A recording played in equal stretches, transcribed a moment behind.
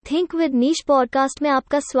Think with niche podcast में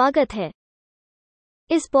आपका स्वागत है।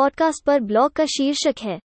 इस पॉडकास्ट पर ब्लॉग का शीर्षक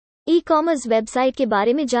है ई कॉमर्स वेबसाइट के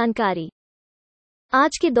बारे में जानकारी।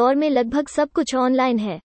 आज के दौर में लगभग सब कुछ ऑनलाइन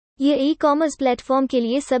है। ये ई कॉमर्स प्लेटफॉर्म के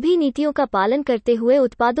लिए सभी नीतियों का पालन करते हुए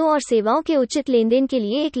उत्पादों और सेवाओं के उचित लेनदेन के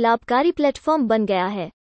लिए एक लाभकारी प्लेटफॉर्म बन गया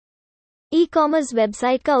है। ई कॉमर्स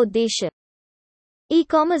वेबसाइट का उद्देश्य। ई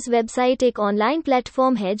कॉमर्स वेबसाइट एक ऑनलाइन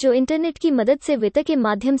प्लेटफॉर्म है जो इंटरनेट की मदद से वित्त के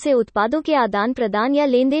माध्यम से उत्पादों के आदान प्रदान या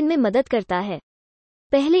लेनदेन में मदद करता है।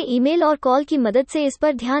 पहले ईमेल और कॉल की मदद से इस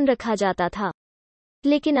पर ध्यान रखा जाता था,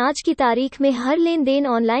 लेकिन आज की तारीख में हर लेनदेन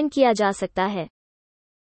ऑनलाइन किया जा सकता है।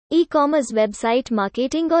 ई कॉमर्स वेबसाइट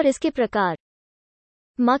मार्केटिंग और इसके प्रकार।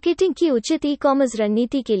 मार्केटिंग की उचित ई कॉमर्स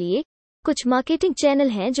रणनीति के लिए कुछ मार्केटिंग चैनल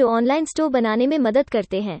हैं जो ऑनलाइन स्टोर बनाने में मदद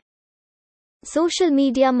करते हैं। Social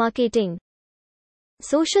media marketing.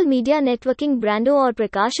 Social media networking ब्रांडों और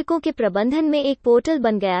प्रकाशकों के प्रबंधन में एक पोर्टल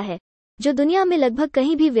बन गया है जो दुनिया में लगभग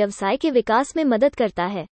कहीं भी व्यवसाय के विकास में मदद करता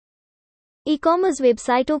है। ई कॉमर्स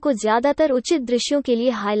वेबसाइटों को ज्यादातर उचित दृश्यों के लिए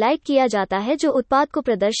हाईलाइट किया जाता है जो उत्पाद को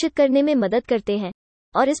प्रदर्शित करने में मदद करते हैं,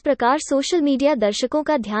 और इस प्रकार सोशल मीडिया दर्शकों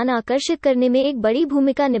का ध्यान आकर्षित करने में एक बड़ी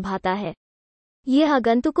भूमिका निभाता है। यह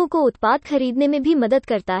आगंतुकों को उत्पाद खरीदने में भी मदद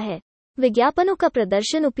करता है। विज्ञापनों का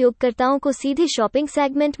प्रदर्शन उपयोगकर्ताओं को सीधे शॉपिंग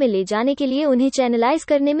सेगमेंट में ले जाने के लिए उन्हें चैनलाइज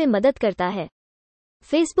करने में मदद करता है।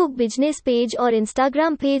 फेसबुक बिजनेस पेज और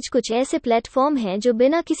इंस्टाग्राम पेज कुछ ऐसे प्लेटफॉर्म हैं जो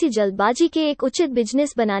बिना किसी जल्दबाजी के एक उचित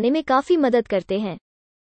बिजनेस बनाने में काफी मदद करते हैं।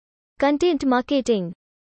 Content marketing.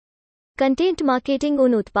 कंटेंट मार्केटिंग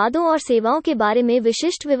उन उत्पादों और सेवाओं के बारे में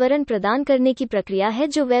विशिष्ट विवरण प्रदान करने की प्रक्रिया है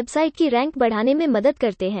जो वेबसाइट की रैंक बढ़ाने में मदद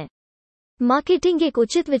करते हैं। मार्केटिंग एक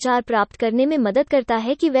उचित विचार प्राप्त करने में मदद करता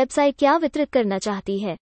है कि वेबसाइट क्या वितरित करना चाहती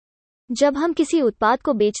है। जब हम किसी उत्पाद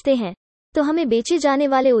को बेचते हैं, तो हमें बेचे जाने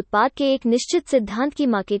वाले उत्पाद के एक निश्चित सिद्धांत की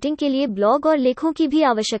मार्केटिंग के लिए ब्लॉग और लेखों की भी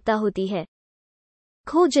आवश्यकता होती है।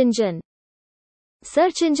 खोज इंजन।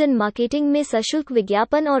 सर्च इंजन मार्केटिंग में सशुल्क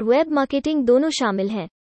विज्ञापन और वेब मार्केटिंग दोनों शामिल हैं।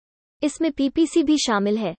 इसमें पीपीसी भी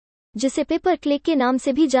शामिल है, जिसे पे पर क्लिक के नाम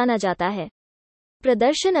से भी जाना जाता है।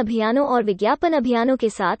 प्रदर्शन अभियानों और विज्ञापन अभियानों के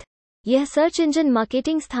साथ यह सर्च इंजन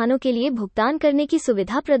मार्केटिंग स्थानों के लिए भुगतान करने की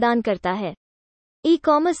सुविधा प्रदान करता है। ई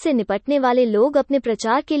कॉमर्स से निपटने वाले लोग अपने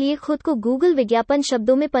प्रचार के लिए खुद को गूगल विज्ञापन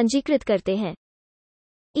शब्दों में पंजीकृत करते हैं।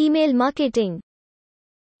 Email marketing.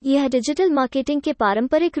 यह डिजिटल मार्केटिंग के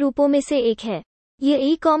पारंपरिक रूपों में से एक है। यह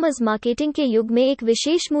ई कॉमर्स मार्केटिंग के युग में एक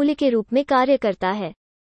विशेष मूल्य के रूप में कार्य करता है।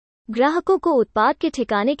 ग्राहकों को उत्पाद के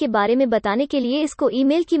ठिकाने के बारे में बताने के लिए इसको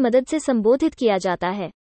ईमेल की मदद से संबोधित किया जाता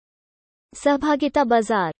है। सहभागिता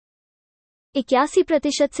बाजार।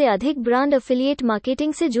 81% से अधिक ब्रांड एफिलिएट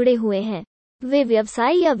मार्केटिंग से जुड़े हुए हैं। वे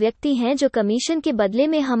व्यवसाय या व्यक्ति हैं जो कमीशन के बदले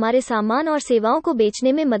में हमारे सामान और सेवाओं को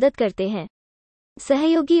बेचने में मदद करते हैं।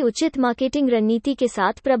 सहयोगी उचित मार्केटिंग रणनीति के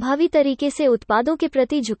साथ प्रभावी तरीके से उत्पादों के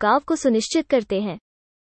प्रति झुकाव को सुनिश्चित करते हैं।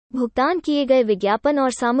 भुगतान किए गए विज्ञापन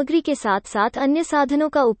और सामग्री के साथ साथ अन्य साधनों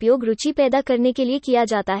का उपयोग रुचि पैदा करने के लिए किया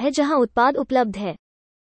जाता है जहां उत्पाद उपलब्ध है।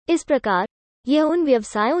 इस प्रकार यह उन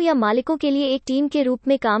व्यवसायों या मालिकों के लिए एक टीम के रूप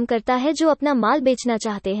में काम करता है जो अपना माल बेचना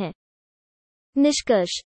चाहते हैं।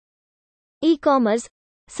 निष्कर्ष। ई कॉमर्स,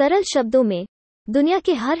 सरल शब्दों में, दुनिया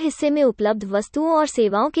के हर हिस्से में उपलब्ध वस्तुओं और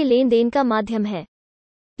सेवाओं के लेन देन का माध्यम है।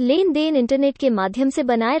 लेन देन इंटरनेट के माध्यम से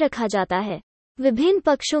बनाए रखा जाता है। विभिन्न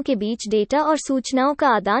पक्षों के बीच डेटा और सूचनाओं का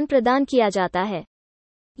आदान प्रदान किया जाता है।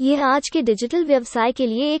 यह आज के डिजिटल व्यवसाय के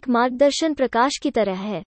लिए एक मार्गदर्शन प्रकाश की तरह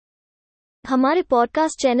है। हमारे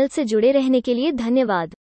पॉडकास्ट चैनल से जुड़े रहने के लिए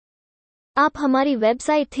धन्यवाद। आप हमारी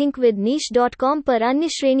वेबसाइट thinkwithniche.com पर अन्य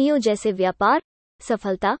श्रेणियों जैसे व्यापार,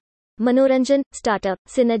 सफलता, मनोरंजन, स्टार्टअप,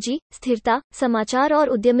 सिनर्जी, स्थिरता, समाचार और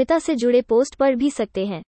उद्यमिता से जुड़े पोस्ट पढ़ भी सकते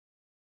हैं।